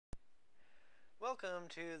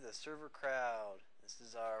Welcome to the Server Crowd. This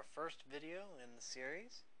is our first video in the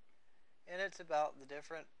series, and it's about the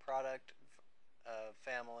different product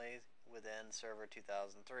families within Server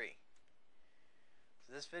 2003.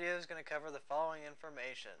 So this video is going to cover the following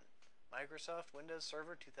information: Microsoft Windows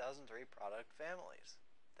Server 2003 product families.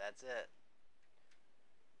 That's it.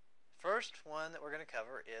 First one that we're going to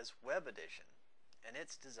cover is Web Edition, and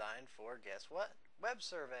it's designed for, guess what? Web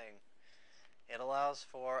serving. It allows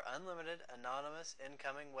for unlimited anonymous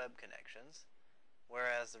incoming web connections,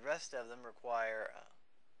 whereas the rest of them require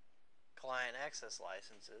client access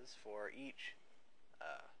licenses for each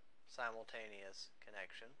simultaneous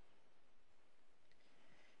connection.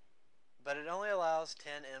 But it only allows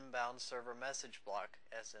 10 inbound server message block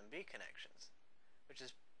SMB connections, which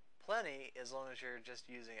is plenty as long as you're just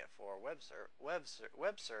using it for web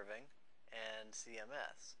serving and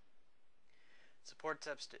CMS. It supports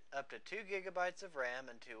up to 2 gigabytes of RAM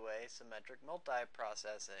and two-way symmetric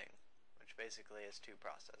multiprocessing, which basically is two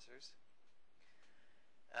processors.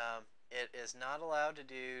 It is not allowed to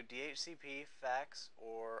do DHCP, fax,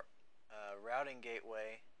 or routing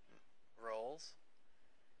gateway roles,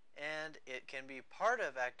 and it can be part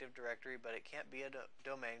of Active Directory, but it can't be a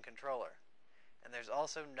domain controller. And there's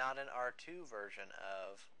also not an R2 version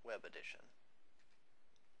of Web Edition.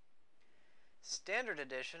 Standard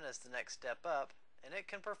Edition is the next step up, and it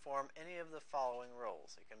can perform any of the following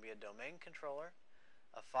roles. It can be a domain controller,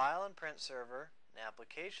 a file and print server, an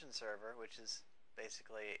application server, which is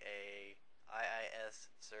basically a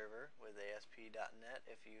IIS server with ASP.NET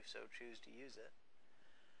if you so choose to use it,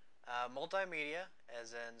 multimedia,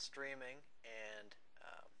 as in streaming, and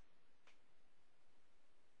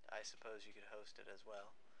I suppose you could host it as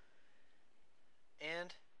well,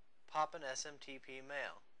 and POP and SMTP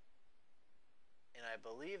mail. And I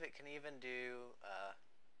believe it can even do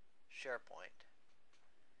SharePoint.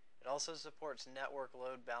 It also supports network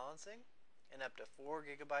load balancing and up to 4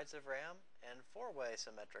 gigabytes of RAM and 4-way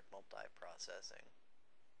symmetric multiprocessing.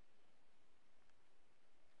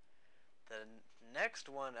 The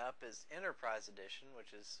next one up is Enterprise Edition,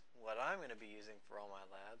 which is what I'm going to be using for all my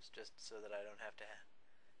labs, just so that I don't have to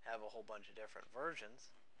have a whole bunch of different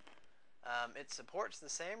versions. It supports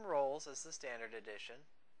the same roles as the Standard Edition.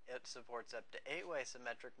 It supports up to 8-way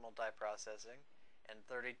symmetric multiprocessing and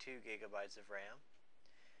 32 gigabytes of RAM.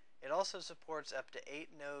 It also supports up to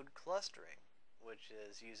 8-node clustering, which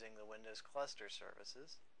is using the Windows Cluster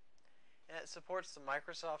services. And it supports the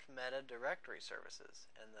Microsoft Meta Directory services.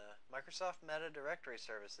 And the Microsoft Meta Directory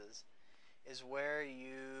services is where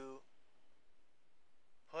you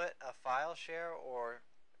put a file share or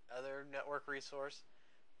other network resource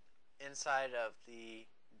inside of the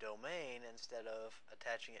domain instead of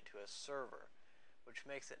attaching it to a server, which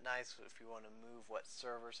makes it nice if you want to move what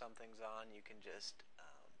server something's on. You can just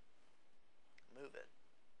move it.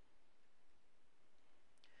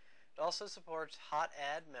 It also supports hot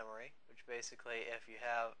add memory, which basically, if you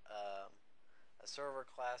have a server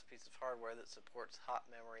class piece of hardware that supports hot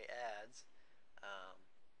memory adds,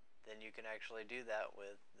 then you can actually do that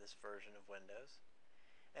with this version of Windows.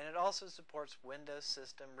 And it also supports Windows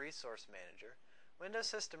System Resource Manager. Windows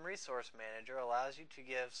System Resource Manager allows you to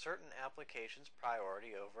give certain applications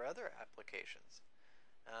priority over other applications.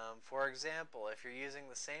 For example, if you're using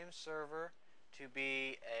the same server to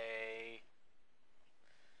be a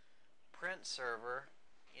print server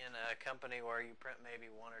in a company where you print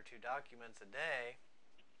maybe 1 or 2 documents a day,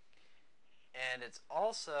 and it's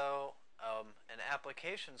also an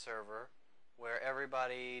application server where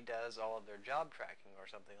everybody does all of their job tracking or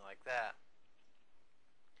something like that,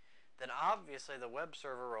 then obviously the web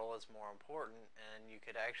server role is more important, and you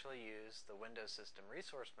could actually use the Windows System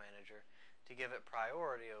Resource Manager to give it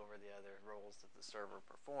priority over the other roles that the server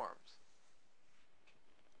performs.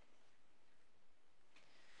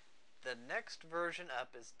 The next version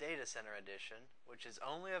up is Data Center Edition, which is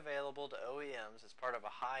only available to OEMs as part of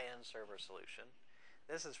a high-end server solution.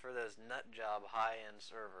 This is for those nut job high-end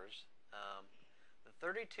servers. The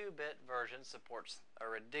 32-bit version supports a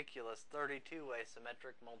ridiculous 32-way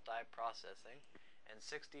symmetric multiprocessing and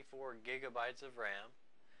 64 gigabytes of RAM,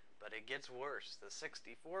 but it gets worse. The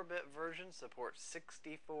 64-bit version supports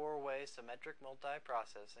 64-way symmetric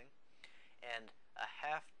multiprocessing and a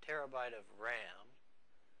 ½ terabyte of RAM.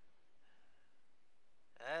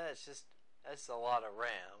 That's a lot of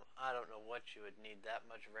RAM. I don't know what you would need that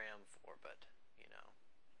much RAM for, but you know.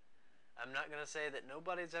 I'm not going to say that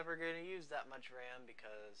nobody's ever going to use that much RAM,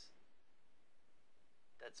 because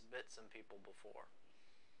that's bit some people before.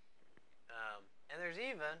 And there's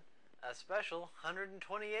even a special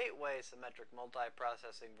 128-way symmetric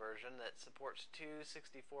multiprocessing version that supports two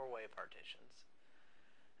 64-way partitions.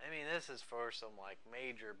 I mean, this is for some like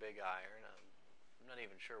major big iron. I'm not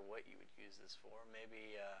even sure what you would use this for.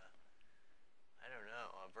 Maybe I don't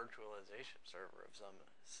know, a virtualization server of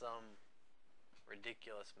some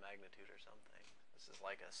ridiculous magnitude or something. This is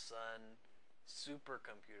like a Sun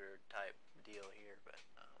supercomputer type deal here, but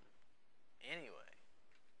anyway.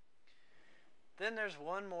 Then there's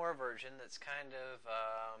one more version that's kind of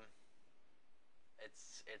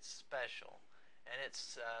it's special, and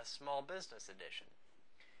it's Small Business Edition.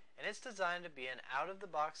 And it's designed to be an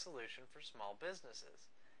out-of-the-box solution for small businesses.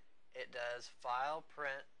 It does file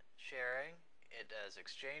print sharing, it does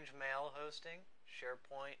Exchange mail hosting,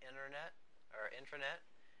 SharePoint intranet,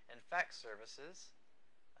 and fax services.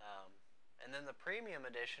 And then the Premium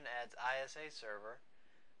Edition adds ISA Server,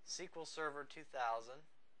 SQL Server 2000,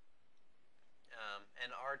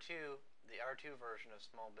 and R2. The R2 version of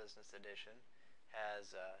Small Business Edition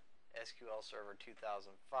has SQL Server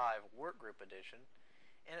 2005 Workgroup Edition,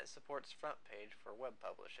 and it supports front page for web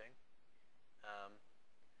publishing.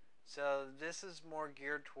 So this is more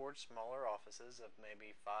geared towards smaller offices of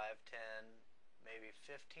maybe 5, 10, maybe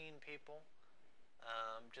 15 people,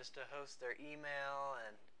 just to host their email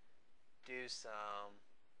and do some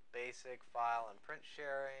basic file and print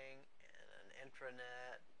sharing and an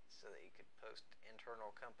intranet so that you could post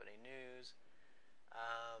internal company news.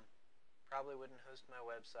 Probably wouldn't host my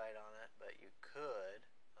website on it, but you could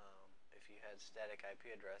if you had static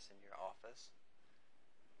IP address in your office.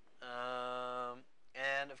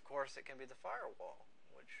 And of course it can be the firewall,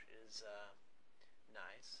 which is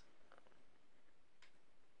nice.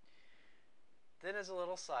 Then as a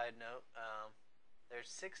little side note, there's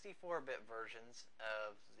 64-bit versions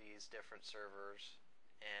of these different servers,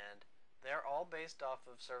 and they're all based off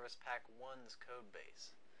of Service Pack 1's code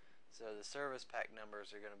base. So the Service Pack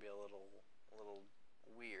numbers are going to be a little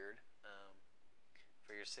weird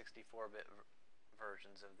for your 64-bit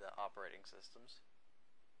versions of the operating systems.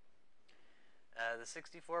 The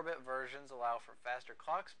 64-bit versions allow for faster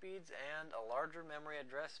clock speeds and a larger memory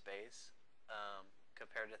address space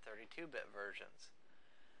compared to 32-bit versions.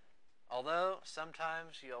 Although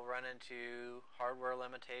sometimes you'll run into hardware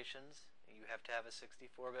limitations. You have to have a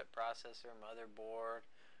 64-bit processor, motherboard,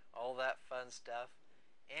 all that fun stuff,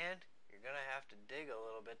 and you're going to have to dig a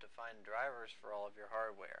little bit to find drivers for all of your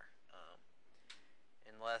hardware.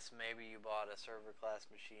 Unless maybe you bought a server class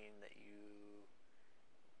machine that you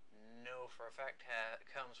know for a fact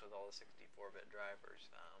comes with all the 64-bit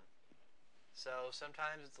drivers. So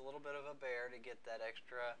sometimes it's a little bit of a bear to get that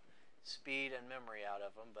extra speed and memory out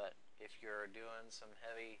of them, but if you're doing some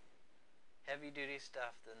heavy duty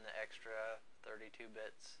stuff, then the extra 32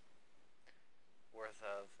 bits worth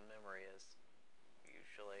of memory is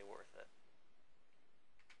usually worth it.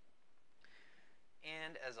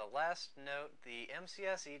 And as a last note, the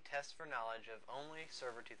MCSE tests for knowledge of only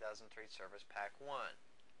Server 2003 Service Pack 1.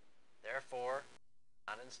 Therefore,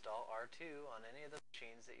 do not install R2 on any of the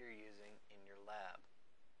machines that you're using in your lab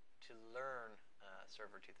to learn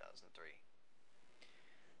Server 2003.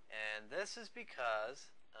 And this is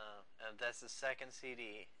because, and that's the second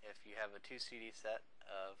CD if you have a 2 CD set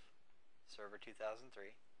of Server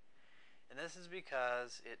 2003. And this is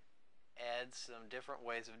because it adds some different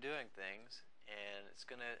ways of doing things, and it's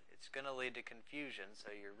gonna lead to confusion, so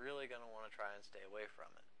you're really gonna want to try and stay away from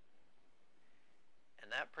it. And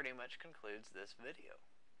that pretty much concludes this video.